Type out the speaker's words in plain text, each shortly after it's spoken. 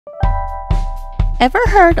Ever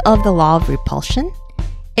heard of the law of repulsion?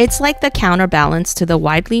 It's like the counterbalance to the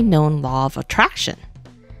widely known law of attraction.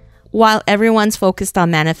 While everyone's focused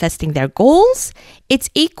on manifesting their goals, it's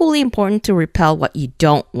equally important to repel what you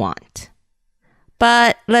don't want.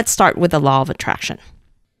 But let's start with the law of attraction.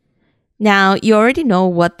 Now, you already know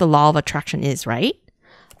what the law of attraction is, right?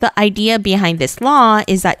 The idea behind this law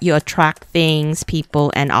is that you attract things,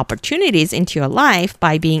 people, and opportunities into your life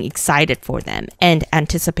by being excited for them and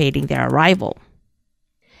anticipating their arrival.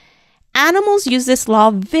 Animals use this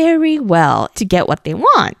law very well to get what they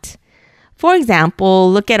want. For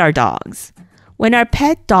example, look at our dogs. When our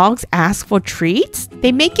pet dogs ask for treats,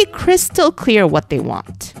 they make it crystal clear what they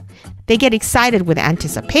want. They get excited with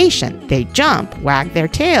anticipation. They jump, wag their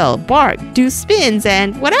tail, bark, do spins,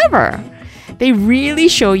 and whatever. They really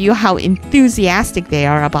show you how enthusiastic they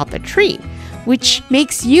are about the treat, which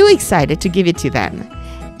makes you excited to give it to them.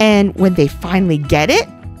 And when they finally get it,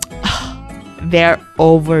 they're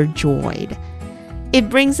overjoyed.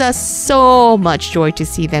 It brings us so much joy to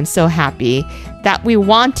see them so happy that we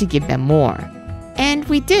want to give them more. And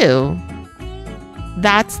we do.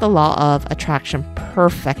 That's the law of attraction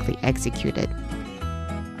perfectly executed.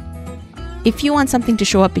 If you want something to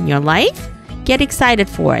show up in your life, get excited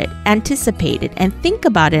for it, anticipate it, and think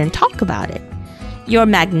about it and talk about it. Your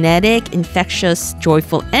magnetic, infectious,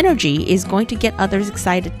 joyful energy is going to get others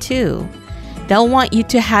excited too. They'll want you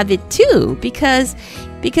to have it too because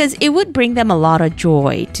it would bring them a lot of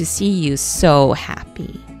joy to see you so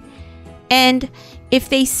happy. And if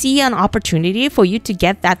they see an opportunity for you to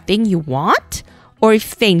get that thing you want, or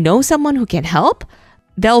if they know someone who can help,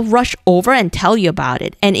 they'll rush over and tell you about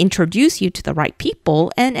it and introduce you to the right people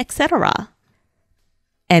and etc.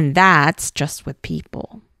 And that's just with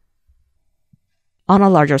people. On a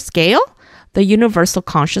larger scale, the universal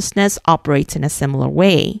consciousness operates in a similar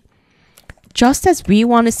way. Just as we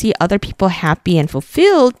want to see other people happy and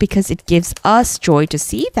fulfilled because it gives us joy to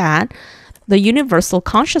see that, the universal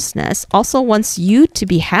consciousness also wants you to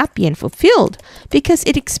be happy and fulfilled because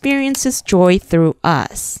it experiences joy through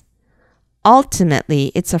us.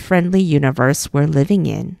 Ultimately, it's a friendly universe we're living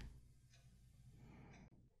in.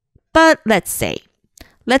 But let's say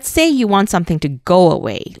you want something to go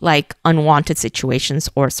away, like unwanted situations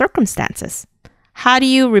or circumstances. How do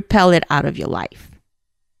you repel it out of your life?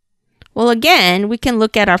 Well, again, we can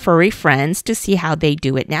look at our furry friends to see how they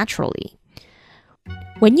do it naturally.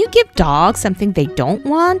 When you give dogs something they don't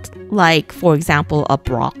want, like, for example, a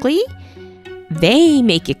broccoli, they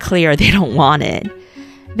make it clear they don't want it.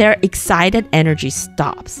 Their excited energy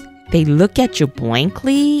stops. They look at you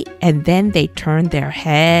blankly, and then they turn their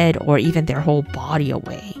head or even their whole body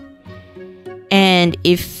away. And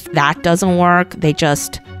if that doesn't work, they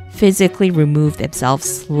just physically remove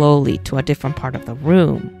themselves slowly to a different part of the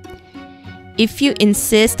room. If you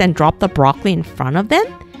insist and drop the broccoli in front of them,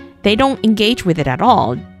 they don't engage with it at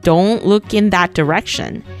all. Don't look in that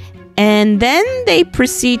direction. And then they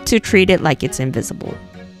proceed to treat it like it's invisible.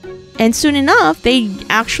 And soon enough, they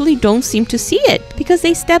actually don't seem to see it because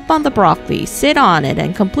they step on the broccoli, sit on it,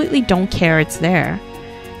 and completely don't care it's there.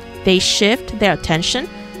 They shift their attention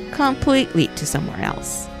completely to somewhere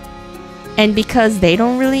else. And because they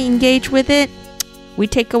don't really engage with it, we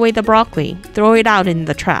take away the broccoli, throw it out in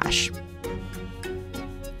the trash.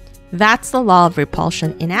 That's the law of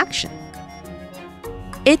repulsion in action.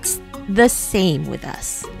 It's the same with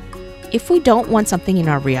us. If we don't want something in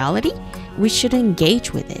our reality, we should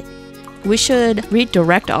engage with it. We should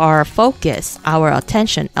redirect our focus, our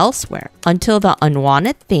attention elsewhere until the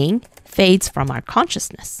unwanted thing fades from our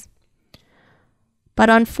consciousness. But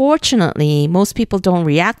unfortunately, most people don't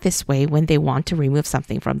react this way when they want to remove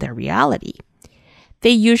something from their reality. They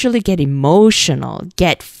usually get emotional,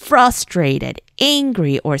 get frustrated,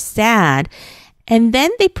 angry, or sad, and then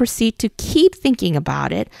they proceed to keep thinking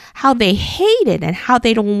about it, how they hate it and how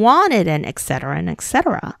they don't want it, and etc. and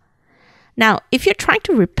etc. Now, if you're trying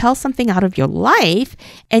to repel something out of your life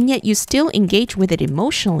and yet you still engage with it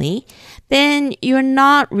emotionally, then you're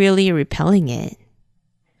not really repelling it.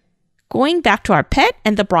 Going back to our pet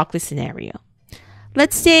and the broccoli scenario.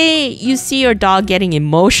 Let's say you see your dog getting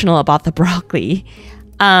emotional about the broccoli.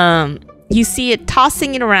 You see it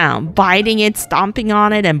tossing it around, biting it, stomping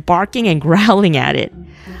on it, and barking and growling at it.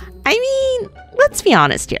 I mean, let's be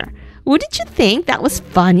honest here. Wouldn't you think that was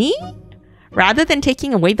funny? Rather than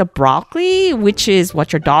taking away the broccoli, which is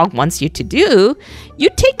what your dog wants you to do, you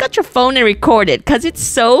take out your phone and record it because it's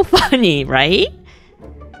so funny, right?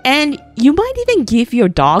 And you might even give your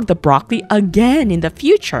dog the broccoli again in the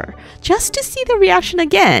future, just to see the reaction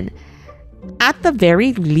again. At the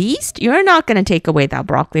very least, you're not going to take away that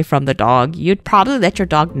broccoli from the dog. You'd probably let your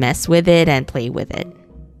dog mess with it and play with it.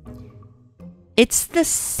 It's the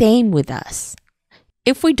same with us.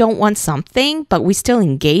 If we don't want something, but we still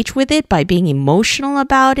engage with it by being emotional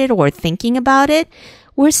about it or thinking about it,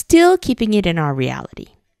 we're still keeping it in our reality.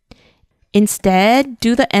 Instead,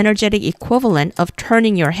 do the energetic equivalent of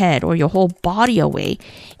turning your head or your whole body away,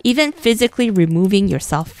 even physically removing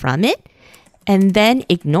yourself from it, and then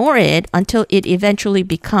ignore it until it eventually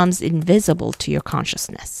becomes invisible to your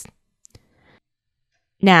consciousness.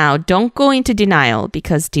 Now, don't go into denial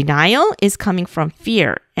because denial is coming from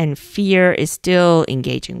fear and fear is still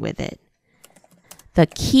engaging with it. The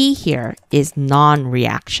key here is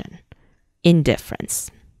non-reaction,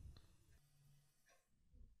 indifference.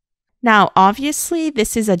 Now, obviously,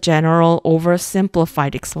 this is a general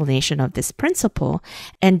oversimplified explanation of this principle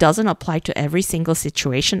and doesn't apply to every single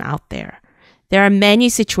situation out there. There are many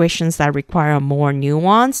situations that require a more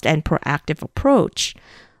nuanced and proactive approach.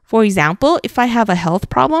 For example, if I have a health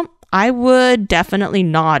problem, I would definitely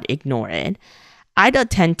not ignore it. I'd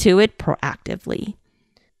attend to it proactively.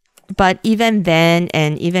 But even then,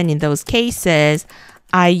 and even in those cases,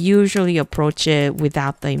 I usually approach it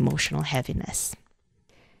without the emotional heaviness.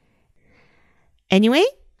 Anyway,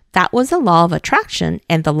 that was the law of attraction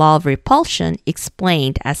and the law of repulsion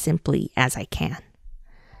explained as simply as I can.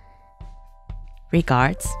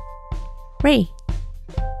 Regards, Ray.